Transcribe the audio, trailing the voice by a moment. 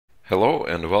Hello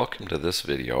and welcome to this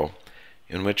video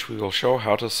in which we will show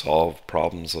how to solve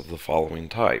problems of the following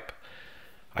type.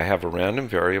 I have a random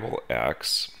variable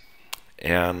x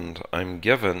and I'm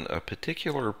given a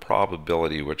particular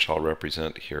probability which I'll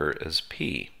represent here as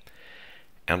p.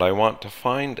 And I want to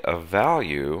find a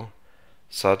value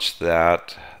such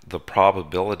that the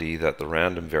probability that the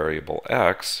random variable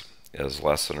x is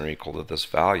less than or equal to this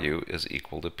value is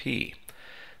equal to p.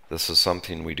 This is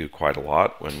something we do quite a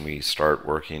lot when we start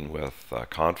working with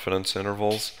confidence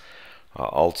intervals,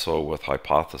 also with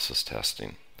hypothesis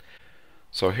testing.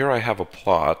 So here I have a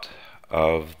plot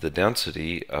of the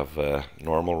density of a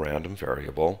normal random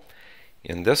variable.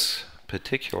 In this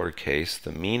particular case,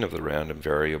 the mean of the random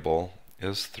variable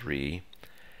is 3,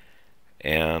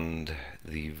 and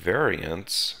the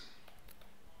variance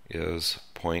is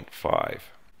 0.5.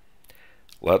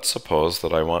 Let's suppose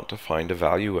that I want to find a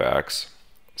value x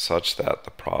such that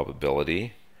the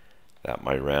probability that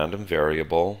my random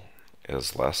variable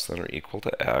is less than or equal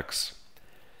to x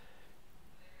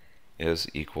is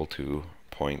equal to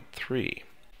 0.3.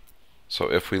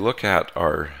 So if we look at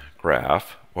our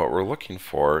graph, what we're looking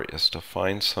for is to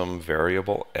find some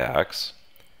variable x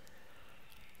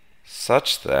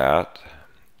such that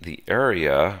the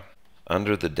area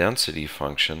under the density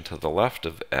function to the left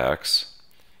of x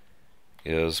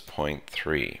is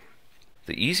 0.3.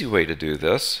 The easy way to do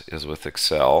this is with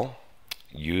Excel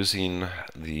using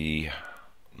the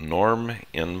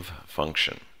norm_inv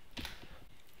function.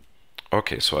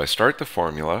 Okay, so I start the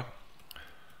formula,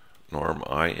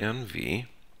 norm_inv.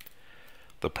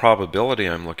 The probability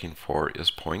I'm looking for is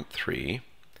 0.3.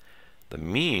 The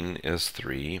mean is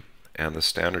 3, and the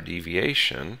standard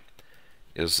deviation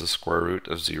is the square root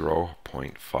of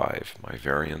 0.5. My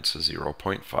variance is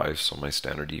 0.5, so my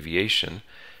standard deviation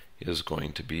is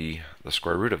going to be the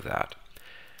square root of that.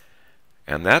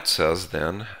 And that says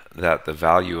then that the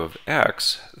value of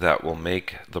x that will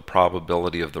make the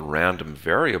probability of the random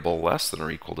variable less than or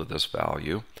equal to this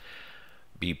value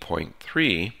be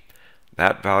 0.3.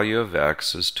 That value of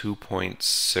x is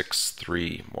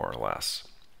 2.63 more or less.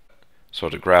 So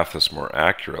to graph this more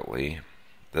accurately,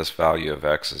 this value of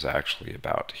x is actually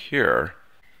about here.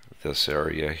 This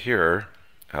area here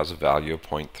has a value of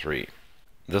 0.3.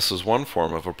 This is one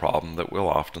form of a problem that we'll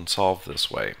often solve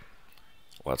this way.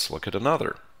 Let's look at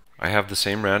another. I have the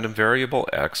same random variable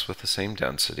x with the same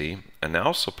density, and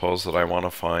now suppose that I want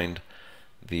to find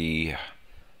the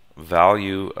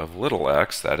value of little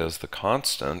x, that is the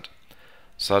constant,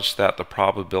 such that the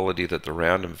probability that the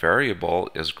random variable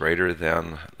is greater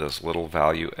than this little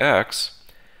value x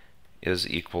is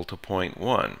equal to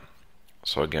 0.1.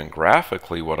 So again,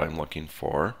 graphically what I'm looking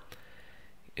for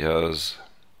is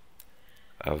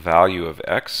a value of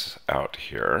x out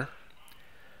here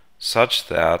such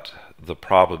that the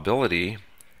probability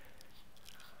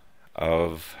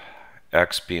of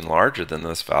x being larger than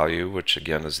this value, which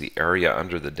again is the area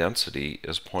under the density,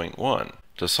 is 0.1.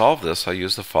 To solve this, I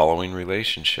use the following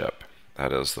relationship.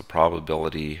 That is, the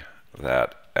probability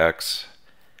that x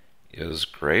is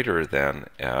greater than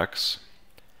x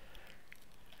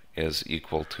is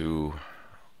equal to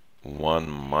 1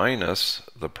 minus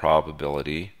the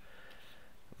probability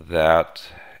that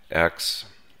x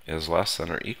is less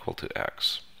than or equal to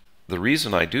x. The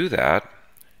reason I do that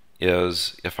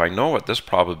is if I know what this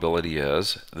probability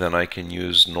is, then I can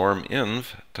use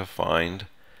norm_inv to find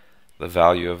the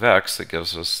value of x that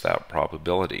gives us that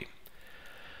probability.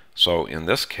 So in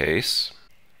this case,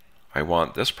 I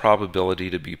want this probability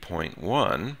to be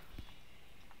 0.1.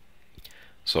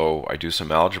 So I do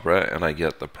some algebra and I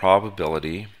get the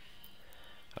probability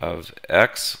of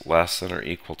x less than or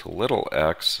equal to little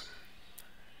x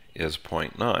is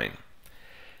 0.9.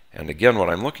 And again, what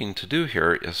I'm looking to do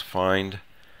here is find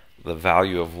the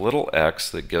value of little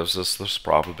x that gives us this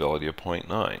probability of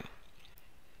 0.9.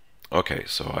 Okay,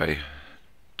 so I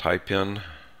type in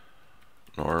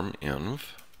norm_inv.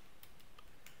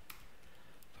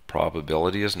 The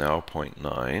probability is now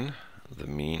 0.9. The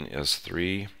mean is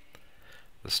 3.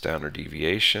 The standard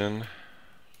deviation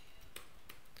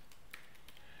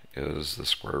is the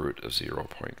square root of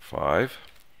 0.5.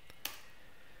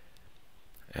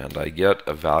 And I get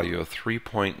a value of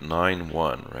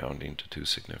 3.91, rounding to 2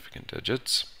 significant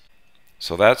digits.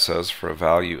 So that says for a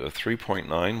value of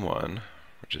 3.91,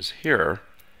 which is here,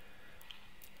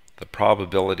 the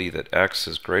probability that x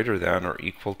is greater than or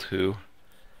equal to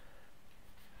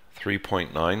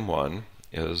 3.91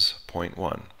 is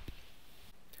 0.1.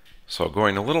 So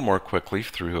going a little more quickly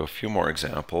through a few more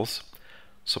examples,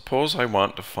 suppose I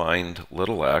want to find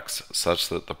little x such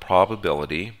that the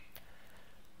probability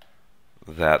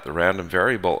that the random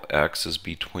variable x is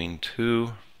between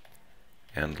 2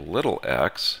 and little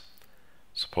x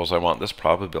Suppose I want this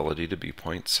probability to be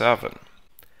 0.7.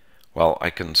 Well,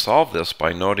 I can solve this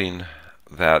by noting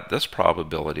that this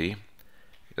probability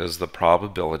is the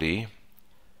probability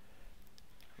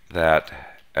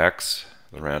that x,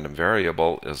 the random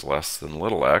variable, is less than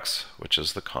little x, which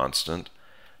is the constant,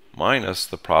 minus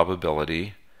the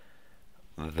probability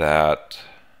that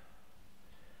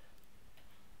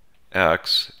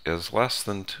x is less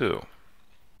than 2.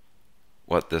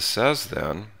 What this says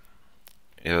then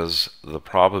is the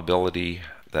probability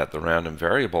that the random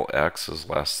variable x is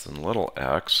less than little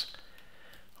x.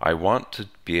 I want to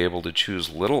be able to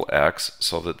choose little x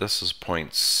so that this is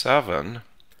 0.7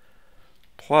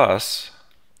 plus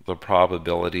the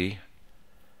probability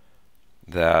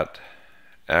that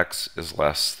x is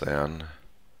less than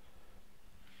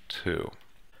 2.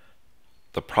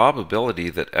 The probability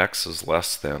that x is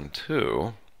less than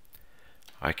 2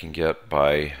 I can get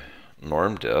by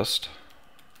norm dist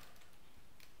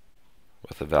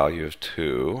with a value of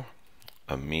 2,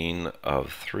 a mean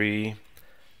of 3,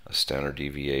 a standard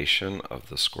deviation of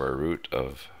the square root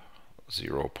of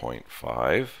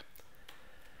 0.5,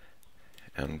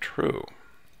 and true.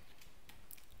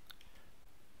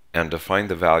 And to find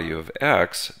the value of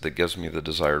x that gives me the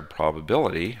desired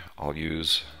probability, I'll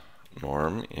use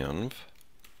norm inv.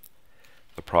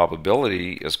 The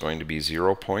probability is going to be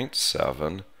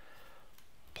 0.7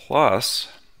 plus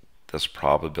this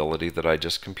probability that I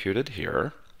just computed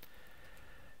here.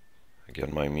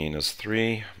 Again, my mean is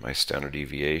 3, my standard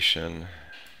deviation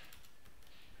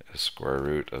is square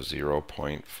root of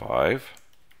 0.5.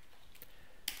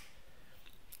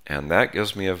 And that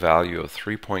gives me a value of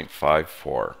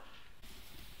 3.54.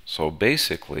 So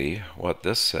basically, what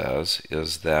this says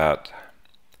is that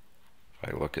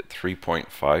if I look at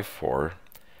 3.54,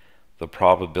 the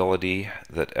probability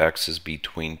that x is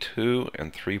between 2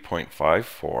 and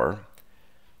 3.54,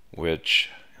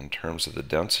 which in terms of the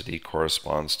density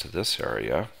corresponds to this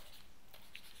area,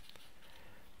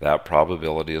 that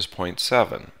probability is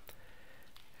 0.7.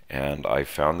 And I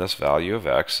found this value of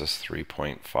x as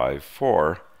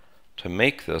 3.54 to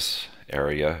make this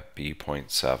area be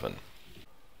 0.7.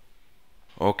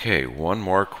 Okay, one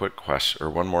more quick question, or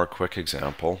one more quick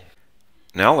example.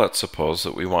 Now let's suppose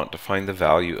that we want to find the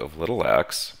value of little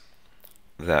x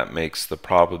that makes the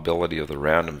probability of the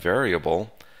random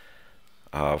variable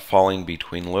falling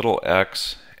between little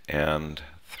x and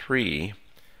 3.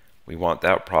 We want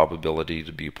that probability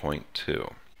to be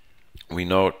 0.2. We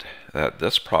note that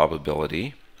this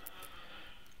probability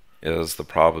is the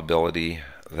probability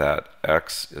that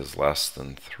x is less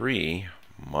than 3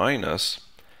 minus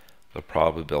the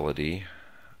probability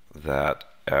that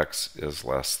x is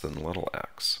less than little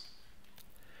x.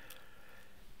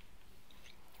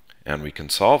 And we can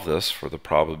solve this for the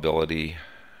probability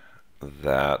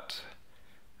that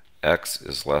x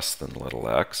is less than little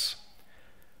x.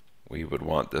 We would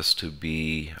want this to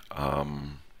be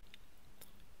the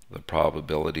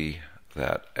probability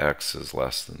that x is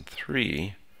less than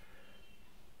 3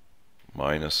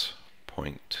 minus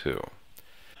 0.2.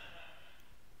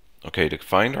 Okay, to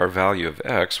find our value of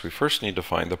x, we first need to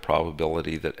find the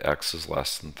probability that x is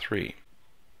less than 3.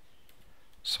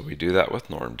 So we do that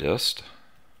with norm dist.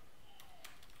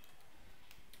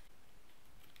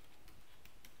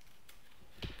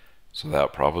 So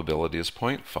that probability is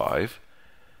 0.5.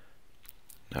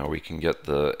 Now we can get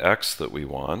the x that we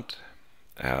want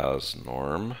as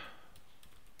norm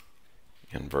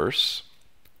inverse.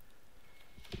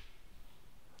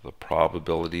 The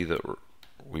probability that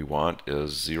we want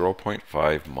is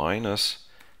 0.5 minus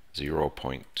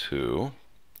 0.2.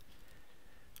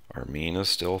 Our mean is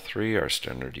still 3. Our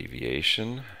standard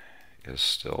deviation is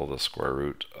still the square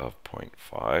root of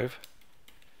 0.5.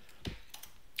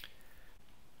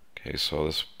 Okay, so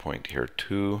this point here,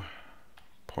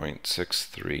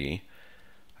 2.63,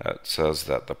 that says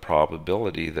that the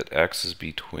probability that x is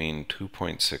between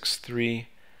 2.63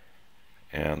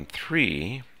 and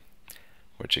 3,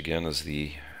 which again is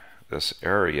this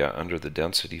area under the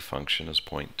density function, is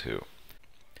 0.2.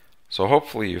 So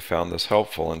hopefully you found this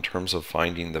helpful in terms of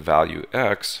finding the value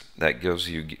x that gives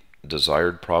you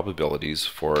desired probabilities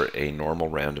for a normal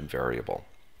random variable.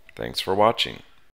 Thanks for watching.